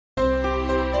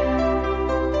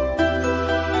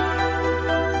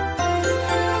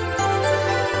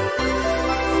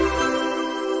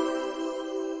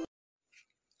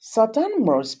Sultan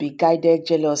must be guided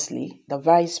jealously, the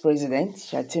Vice President,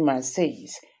 Shettima,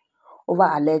 says, over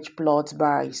alleged plot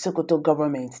by Sokoto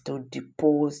government to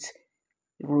depose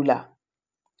ruler.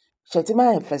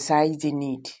 Shettima emphasized the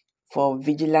need for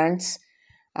vigilance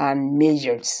and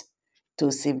measures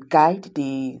to safeguard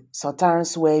the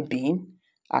Sultan's well-being,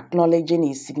 acknowledging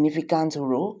his significant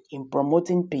role in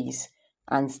promoting peace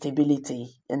and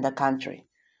stability in the country.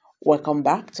 Welcome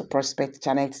back to Prospect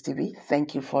Channel TV.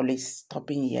 Thank you for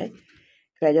stopping here.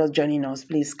 If you're just joining us,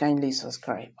 please kindly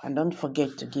subscribe and don't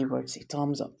forget to give us a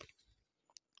thumbs up.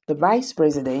 The Vice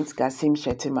President, Kassim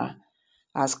Shettima,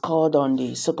 has called on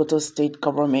the Sokoto state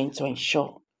government to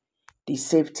ensure the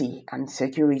safety and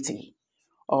security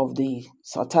of the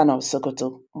Sultan of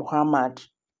Sokoto, Mohammed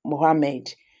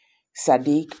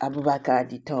Sadiq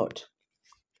Abubakar III,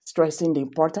 stressing the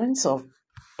importance of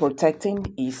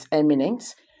protecting His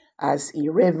Eminence as a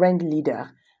reverend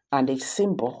leader and a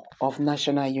symbol of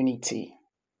national unity.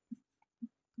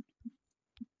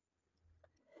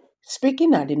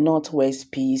 Speaking at the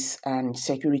Northwest Peace and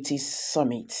Security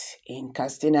Summit in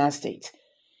Katsina State,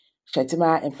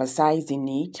 Shettima emphasized the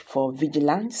need for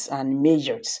vigilance and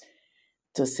measures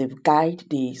to safeguard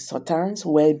the Sultan's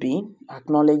well-being,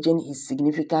 acknowledging his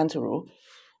significant role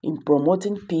in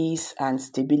promoting peace and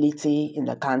stability in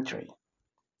the country.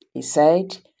 He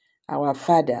said, "Our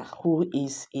father, who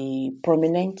is a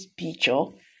prominent feature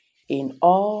in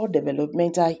all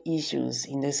developmental issues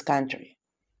in this country,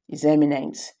 His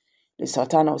Eminence, the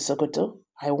Sultan of Sokoto,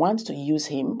 I want to use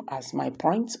him as my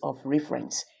point of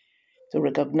reference to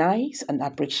recognize and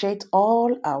appreciate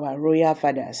all our royal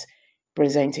fathers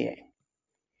present here.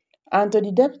 And to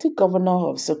the Deputy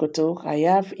Governor of Sokoto, I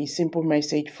have a simple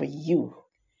message for you.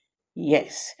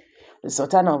 Yes, the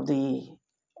Sultan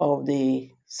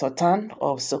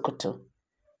of Sokoto,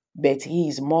 but he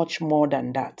is much more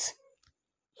than that.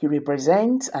 He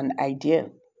represents an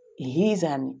ideal. He is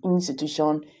an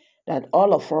institution that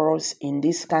all of us in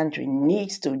this country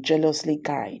needs to jealously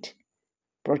guide,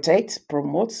 protect,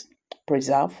 promote,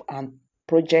 preserve, and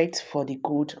project for the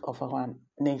good of our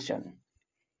nation."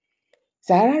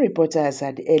 Sahara Reporters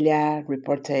had earlier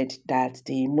reported that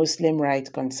the Muslim rights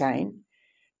concern,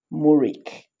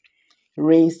 MURIC,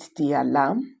 raised the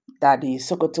alarm that the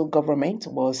Sokoto government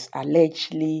was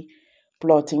allegedly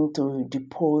plotting to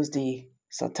depose the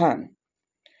Sultan.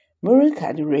 MURIC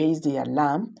had raised the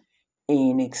alarm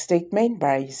in a statement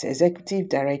by its executive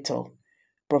director,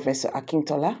 Professor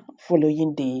Akintola,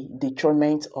 following the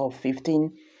dethronement of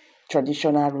 15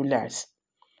 traditional rulers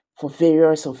for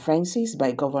various offenses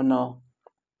by Governor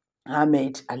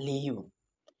Ahmed Aliyu.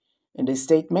 In the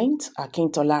statement,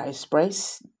 Akintola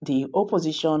expressed the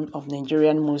opposition of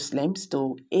Nigerian Muslims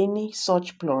to any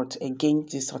such plot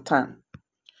against the Sultan.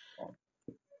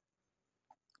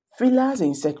 Feelers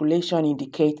in circulation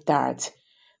indicate that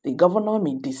the governor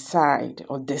may decide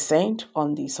or descend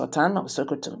on the Sultan of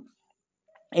Sokoto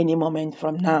any moment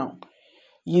from now,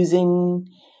 using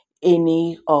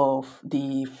any of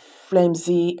the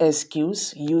flimsy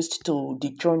excuse used to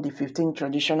dethrone the 15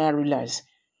 traditional rulers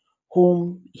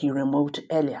whom he removed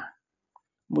earlier.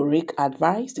 Murik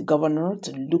advised the governor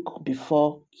to look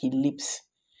before he leaps.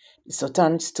 The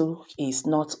Sultan's too is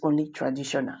not only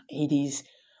traditional, it is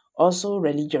also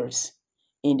religious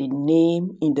in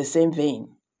the same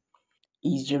vein.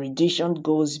 His jurisdiction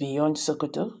goes beyond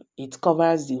Sokoto. It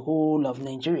covers the whole of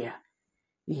Nigeria.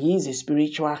 He is the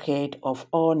spiritual head of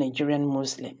all Nigerian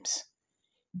Muslims.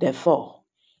 Therefore,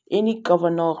 any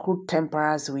governor who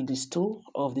tampers with the stool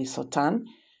of the Sultan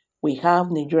will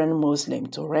have Nigerian Muslims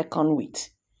to reckon with,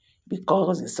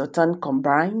 because the Sultan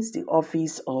combines the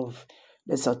office of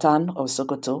the Sultan of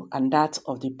Sokoto and that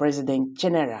of the President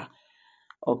General,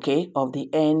 of the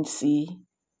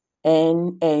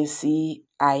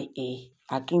NSCIA,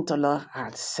 Akintola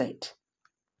had said.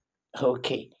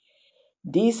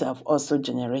 These have also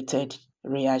generated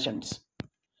reactions.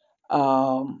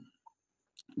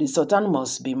 The Sultan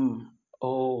must be,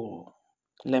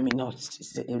 let me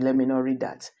not read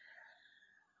that.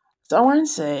 Someone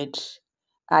said,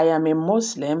 "I am a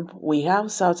Muslim. We have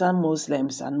Sultan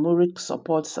Muslims and Murik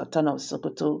supports Sultan of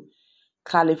Sokoto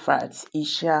Caliphate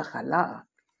Isha Hala."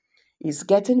 It's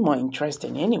getting more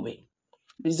interesting anyway.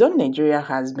 The zone Nigeria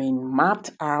has been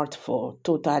mapped out for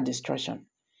total destruction,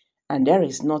 and there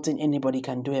is nothing anybody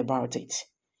can do about it.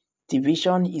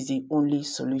 Division is the only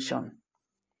solution.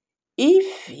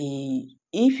 If he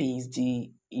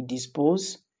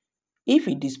dispose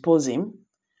him,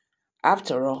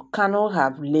 after all, Kano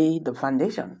have laid the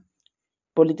foundation.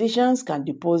 Politicians can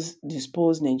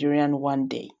dispose Nigerian one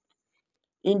day.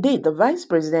 Indeed, the Vice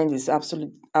President is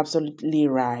absolutely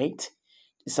right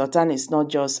The Sultan is not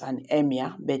just an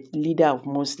emir, but leader of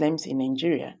Muslims in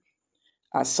Nigeria.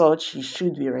 As such, he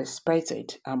should be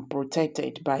respected and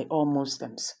protected by all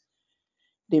Muslims.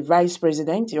 The Vice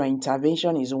President, your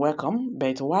intervention is welcome,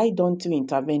 but why don't you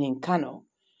intervene in Kano?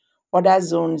 Other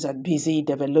zones are busy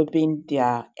developing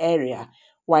their area.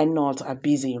 Why not are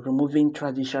busy removing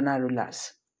traditional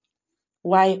rulers?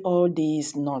 Why all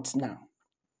these not now?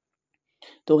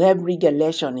 To help rig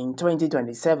election in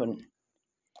 2027.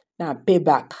 Now,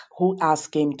 payback. Who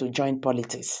asked him to join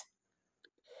politics?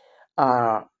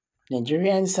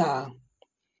 Nigerians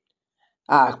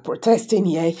are protesting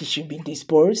here. He should be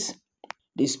disposed.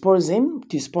 Dispose him.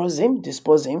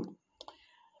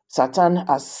 Sultan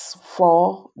has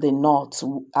failed the North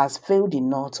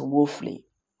woefully.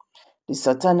 The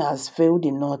Sultan has failed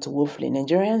the North woefully.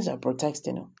 Nigerians are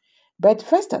protesting him. But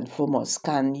first and foremost,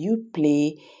 can you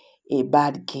play a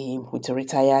bad game with a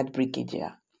retired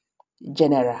brigadier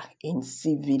general in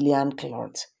civilian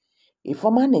clothes? A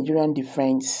former Nigerian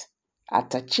defense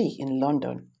attaché in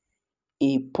London,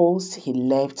 a post he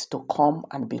left to come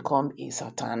and become a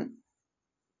Sultan.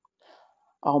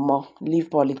 Leave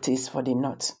politics for the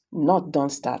North. North don't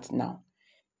start now.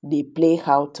 They play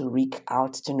how to rig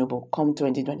out Tinubu come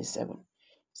 2027.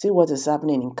 See what is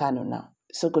happening in Kano now.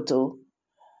 Sokoto,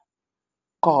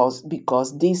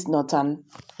 because these Northern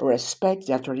respect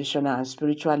their traditional and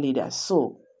spiritual leaders,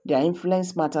 so their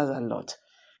influence matters a lot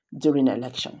during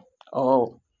election.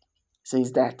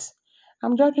 Says that.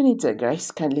 I'm dropping it there,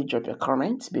 guys. Kindly drop your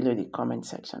comments below the comment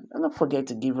section. And don't forget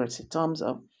to give us a thumbs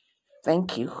up.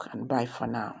 Thank you and bye for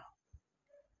now.